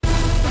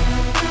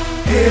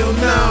Hell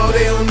no,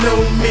 they don't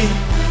know me.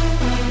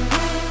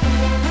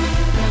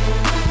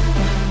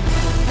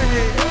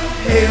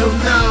 Hell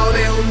no,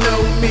 they don't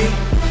know me.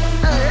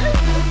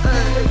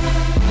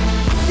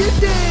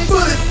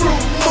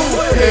 BulletProofMoo.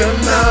 Hell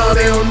no,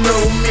 they don't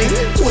know me.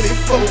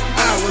 24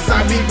 hours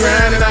I be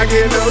grinding, I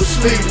get no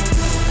sleep.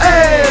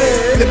 Hey,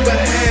 flip a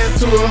hand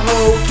to a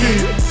whole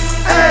key.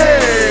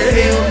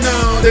 Hey, hell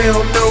no, they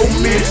don't know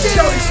me.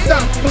 Shorty,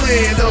 stop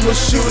playing, I'm a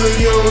shooter,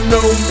 you don't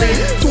know me.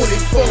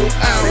 24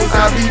 hours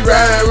I be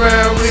riding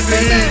around with the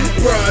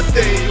heat. Broad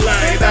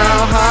daylight,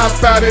 I'll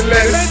hop out and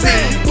let it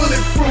see.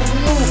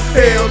 BulletProofMoo.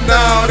 Hell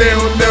no, they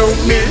don't know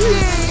me.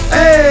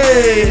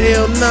 Hey,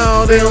 hell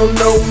no, they don't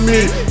know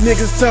me.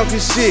 Niggas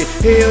talking shit,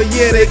 hell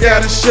yeah, they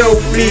gotta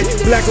show me.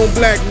 Black on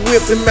black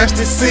whip and match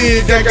the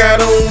cig I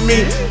got on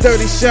me.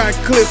 30 shot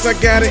clips, I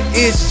got an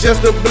itch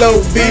just to blow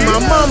B. My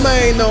mama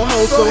ain't no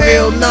hoe, so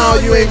hell no,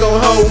 you ain't gon'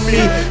 hold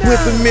me. Went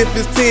to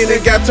Memphis 10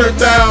 and got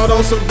turned out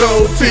on some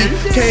gold teeth.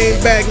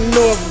 Came back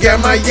north, got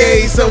my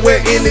yay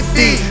somewhere in the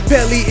D.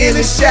 Pelly in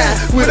the shot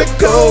with a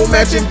gold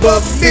matching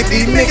buck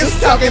 50. Niggas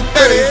talking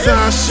 30, so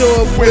I show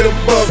up with a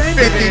buck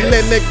 50.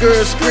 Letting that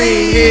girl scream.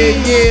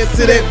 Yeah,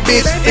 to that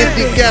bitch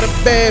empty. Got a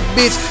bad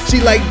bitch, she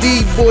like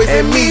D-boys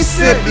and me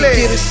simply.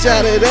 Get a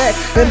shot of that,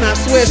 and I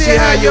swear she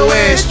how your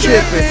ass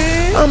trippin'.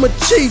 I'm a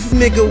chief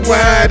nigga,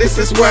 why?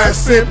 This is why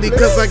simply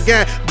cause I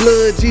got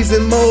blood, G's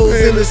and moles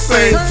in the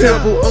same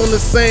temple, on the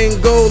same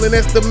goal, and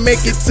that's to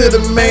make it to the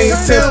main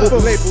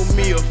temple. Label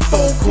me a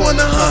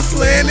four-corner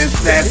hustler, and it's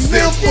that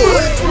simple.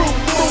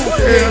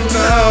 Hell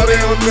no, they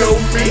don't know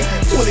me.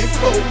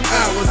 24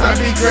 hours I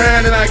be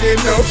grinding, I get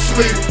no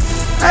sleep.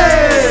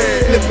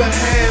 Hey, flip a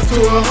hand to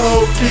a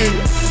whole key.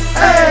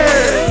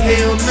 Hey,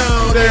 hell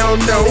no, they don't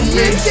know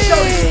me.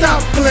 Shorty,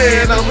 stop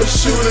playing, I'm a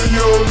shooter,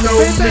 you don't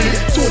know me.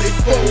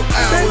 24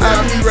 hours,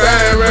 I be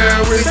riding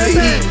around with the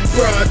heat.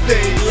 Broad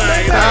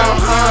daylight, I'll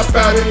hop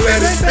out and let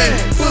it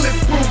speak.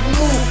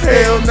 BulletProofMoo.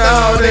 Hell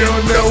no, they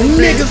don't know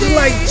me. Niggas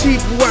like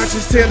cheap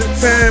watches, tell the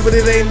time, but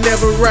it ain't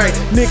never right.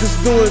 Niggas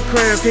doing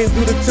crimes, can't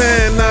do the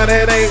time, nah,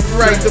 that ain't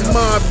right. The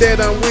mob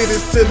that I'm with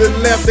is to the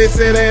left, they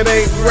say that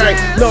ain't right.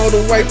 All the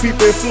white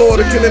people in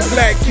Florida killing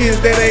black kids,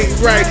 that ain't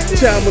right.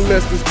 Child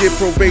molesters get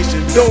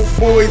probation, dope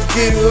boys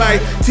getting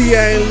life.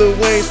 T.I. and Lil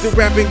Wayne still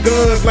rapping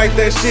guns like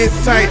that shit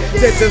tight.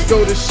 That just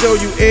go to show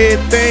you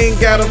everything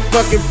got a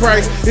fucking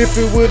price. If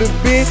it would've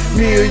been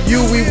me or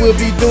you, we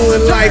would be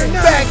doing life.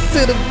 Back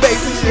to the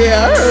basics,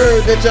 yeah, I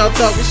heard that y'all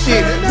talking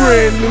shit.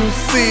 Brand new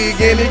SIG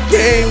and it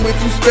came with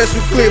 2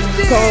 special clips.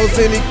 Cause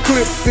any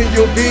clips in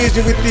your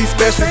vision with these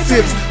special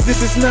tips.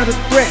 This is not a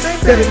threat,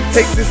 better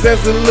take this as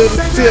a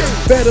little tip.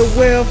 Better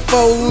wear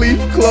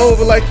 4-leaf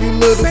clover like you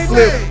little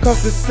flip.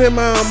 Cause the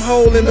semi I'm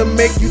holding to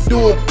make you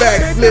do a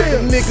backflip.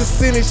 The niggas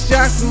sending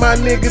shots, my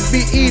niggas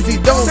be easy,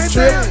 don't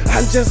trip.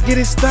 I'm just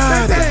getting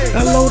started,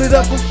 I loaded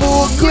up a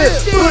full clip.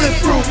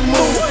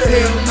 BulletProofMoo.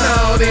 Hell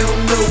no, they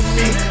don't know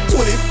me.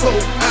 24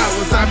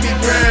 hours I be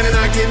grinding,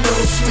 I get no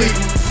sleep.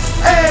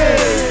 Hey,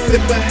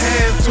 flip a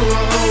hand to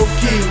a whole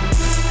key.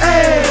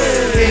 Hey,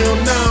 hell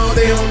no,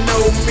 they don't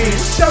know me.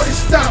 Shorty,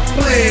 stop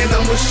playing,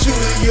 I'm a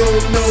shooter, you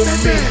don't know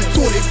me.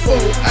 24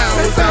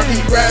 hours I be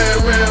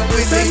riding around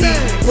with the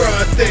heat.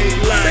 Broad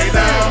daylight,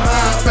 I'll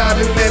hop out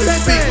and let it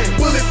speak.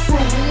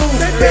 BulletProofMoo.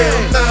 Hell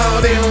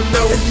no, they don't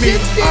know me.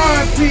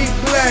 R.I.P.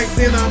 Black,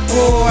 then I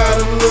pour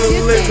out a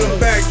little liquor.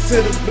 Back to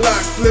the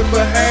block, flip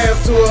a half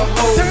to a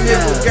whole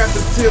nickel. Got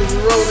the tip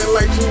rolling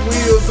like 2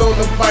 wheels on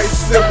a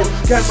bicycle.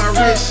 Got my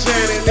wrist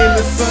shining in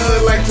the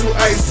sun like 2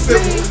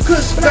 icicles.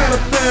 Kush about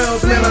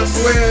 £1, man, I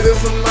swear there's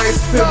some nice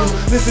pimples.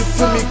 Listen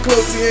to me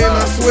closely and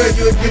I swear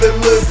you'll get a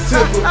little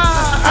tipple.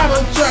 I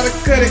don't try to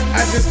cut it,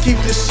 I just keep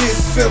the shit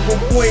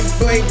simple. Point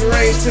blank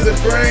range to the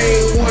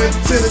brain, 1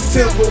 to the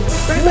temple.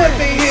 What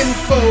they hitting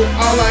for?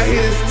 All I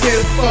hit is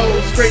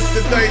 10-fold. Straight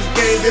to dice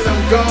game, then I'm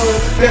gone,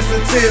 that's a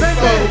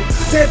 10-fold.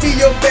 That be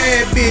your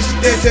bad bitch,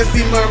 that just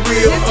be my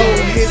real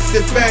hoe. Hit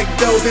the back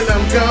door, then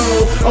I'm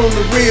gone on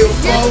the real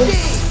phone.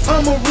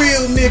 I'm a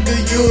real nigga,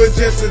 you're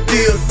just a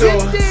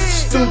dildo.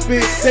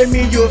 Stupid, that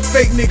mean you a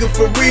fake nigga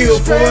for real,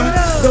 boy.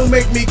 Don't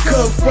make me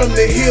come from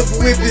the hip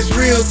with this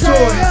real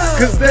toy,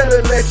 cause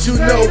that'll let you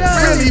know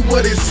really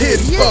what it's hit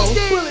for.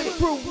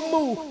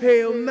 BulletProofMoo.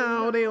 Hell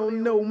no, they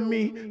don't know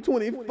me.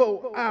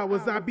 24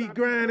 hours I be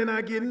grinding,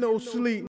 I get no sleep.